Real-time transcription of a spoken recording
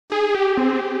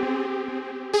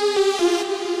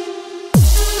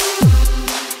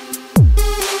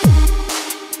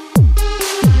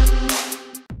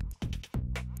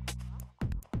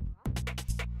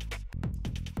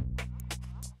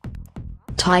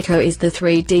Tiko is the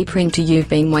 3D printer you've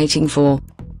been waiting for.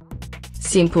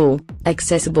 Simple,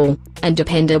 accessible, and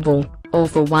dependable, all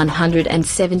for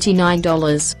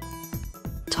 $179.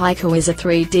 Tiko is a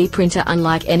 3D printer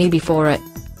unlike any before it.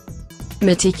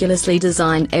 Meticulously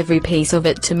designed every piece of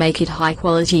it to make it high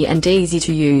quality and easy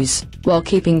to use, while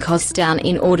keeping costs down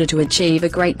in order to achieve a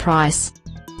great price.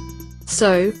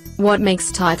 So, what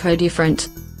makes Tiko different?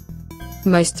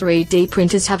 Most 3D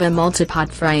printers have a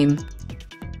multi-part frame.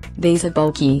 These are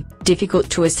bulky, difficult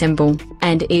to assemble,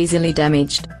 and easily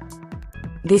damaged.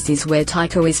 This is where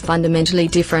Tiko is fundamentally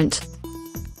different.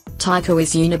 Tiko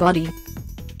is unibody.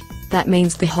 That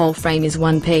means the whole frame is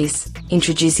one piece,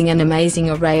 introducing an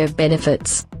amazing array of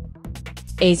benefits.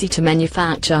 Easy to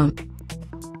manufacture.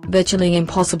 Virtually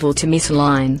impossible to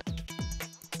misalign.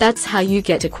 That's how you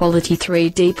get a quality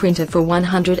 3D printer for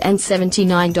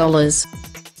 $179.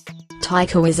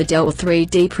 Tiko is a Dell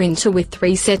 3D printer with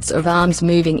 3 sets of arms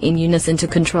moving in unison to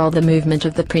control the movement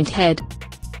of the print head.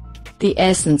 The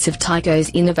essence of Tiko's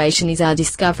innovation is our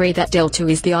discovery that Dell 2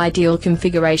 is the ideal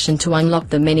configuration to unlock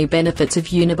the many benefits of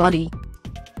unibody.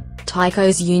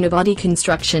 Tiko's unibody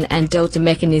construction and delta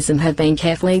mechanism have been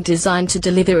carefully designed to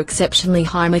deliver exceptionally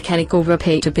high mechanical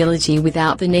repeatability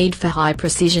without the need for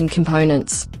high-precision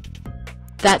components.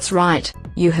 That's right,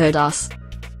 you heard us.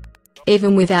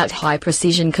 Even without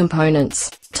high-precision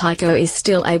components, Tiko is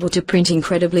still able to print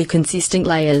incredibly consistent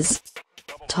layers.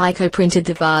 Tiko printed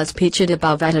the vase pictured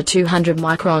above at a 200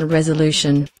 micron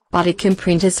resolution, but it can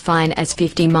print as fine as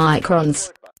 50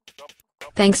 microns.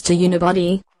 Thanks to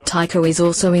unibody, Tiko is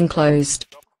also enclosed.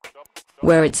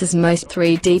 Whereas most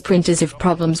 3D printers have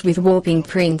problems with warping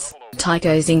prints,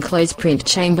 Tiko's enclosed print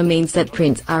chamber means that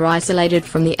prints are isolated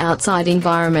from the outside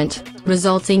environment,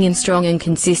 resulting in strong and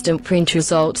consistent print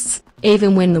results,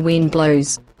 even when the wind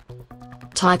blows.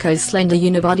 Tiko's slender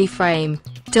unibody frame,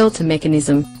 delta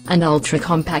mechanism, and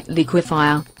ultra-compact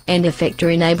liquefier end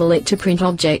effector enable it to print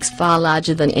objects far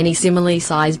larger than any similarly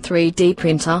sized 3D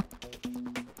printer.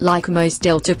 Like most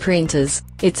delta printers,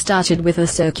 it started with a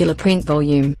circular print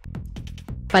volume.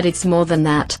 But it's more than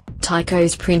that.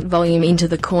 Tiko's print volume into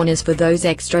the corners for those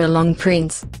extra long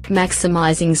prints,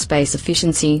 maximizing space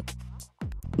efficiency.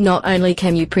 Not only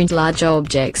can you print large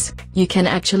objects, you can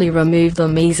actually remove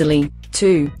them easily,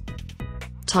 too.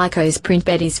 Tiko's print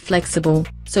bed is flexible,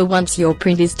 so once your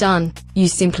print is done, you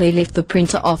simply lift the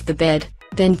printer off the bed,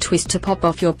 then twist to pop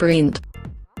off your print.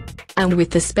 And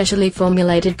with the specially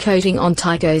formulated coating on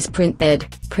Tiko's print bed,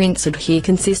 prints adhere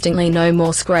consistently. No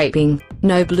more scraping,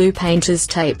 no blue painter's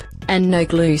tape, and no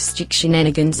glue stick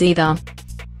shenanigans either.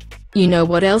 You know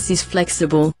what else is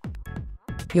flexible?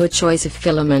 Your choice of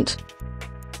filament.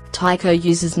 Tiko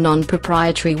uses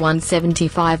non-proprietary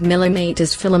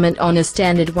 175mm filament on a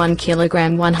standard 1kg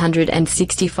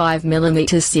 165mm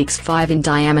 6.5 in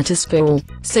diameter spool,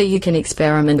 so you can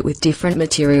experiment with different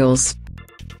materials.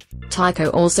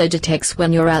 Tiko also detects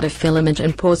when you're out of filament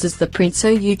and pauses the print so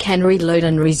you can reload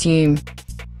and resume.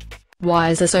 Why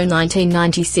is ISO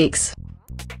 1996?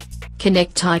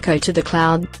 Connect Tiko to the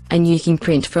cloud, and you can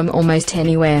print from almost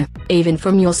anywhere, even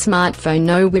from your smartphone.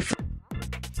 No Wi-Fi.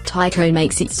 Tiko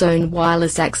makes its own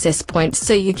wireless access point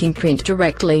so you can print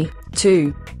directly,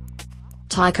 too.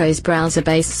 Tiko's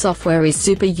browser-based software is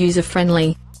super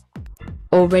user-friendly.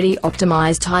 Already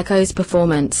optimized Tiko's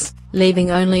performance,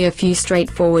 leaving only a few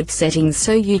straightforward settings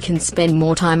so you can spend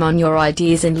more time on your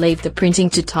ideas and leave the printing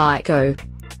to Tiko.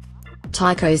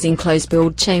 Tiko's enclosed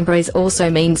build chamber also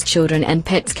means children and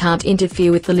pets can't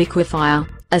interfere with the liquefier,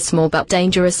 a small but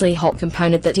dangerously hot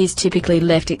component that is typically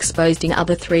left exposed in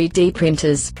other 3D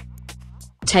printers.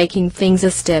 Taking things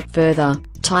a step further,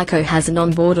 Tiko has an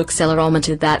onboard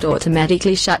accelerometer that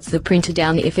automatically shuts the printer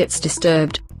down if it's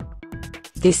disturbed.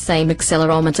 This same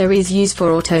accelerometer is used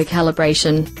for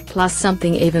auto-calibration, plus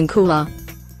something even cooler.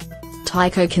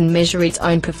 Tiko can measure its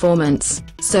own performance,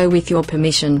 so with your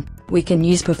permission, we can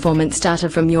use performance data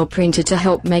from your printer to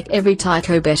help make every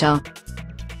Tiko better.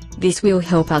 This will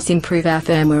help us improve our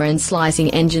firmware and slicing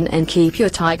engine and keep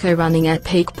your Tiko running at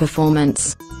peak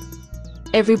performance.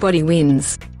 Everybody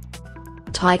wins.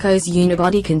 Tiko's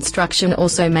unibody construction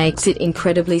also makes it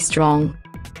incredibly strong.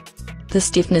 The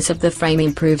stiffness of the frame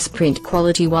improves print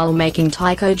quality while making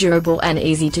Tiko durable and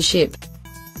easy to ship.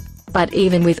 But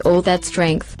even with all that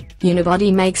strength,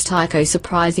 unibody makes Tiko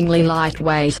surprisingly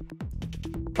lightweight.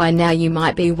 By now you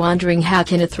might be wondering, how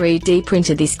can a 3D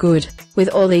printer this good, with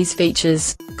all these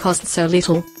features, cost so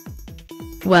little?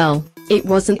 Well, it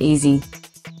wasn't easy.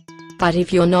 But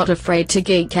if you're not afraid to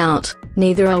geek out,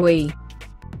 neither are we.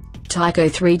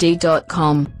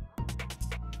 Tiko3D.com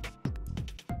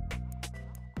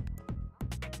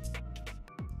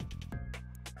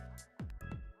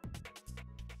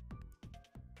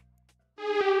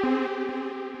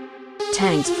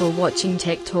Thanks for watching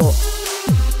Tech Talk.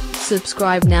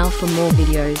 Subscribe now for more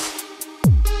videos.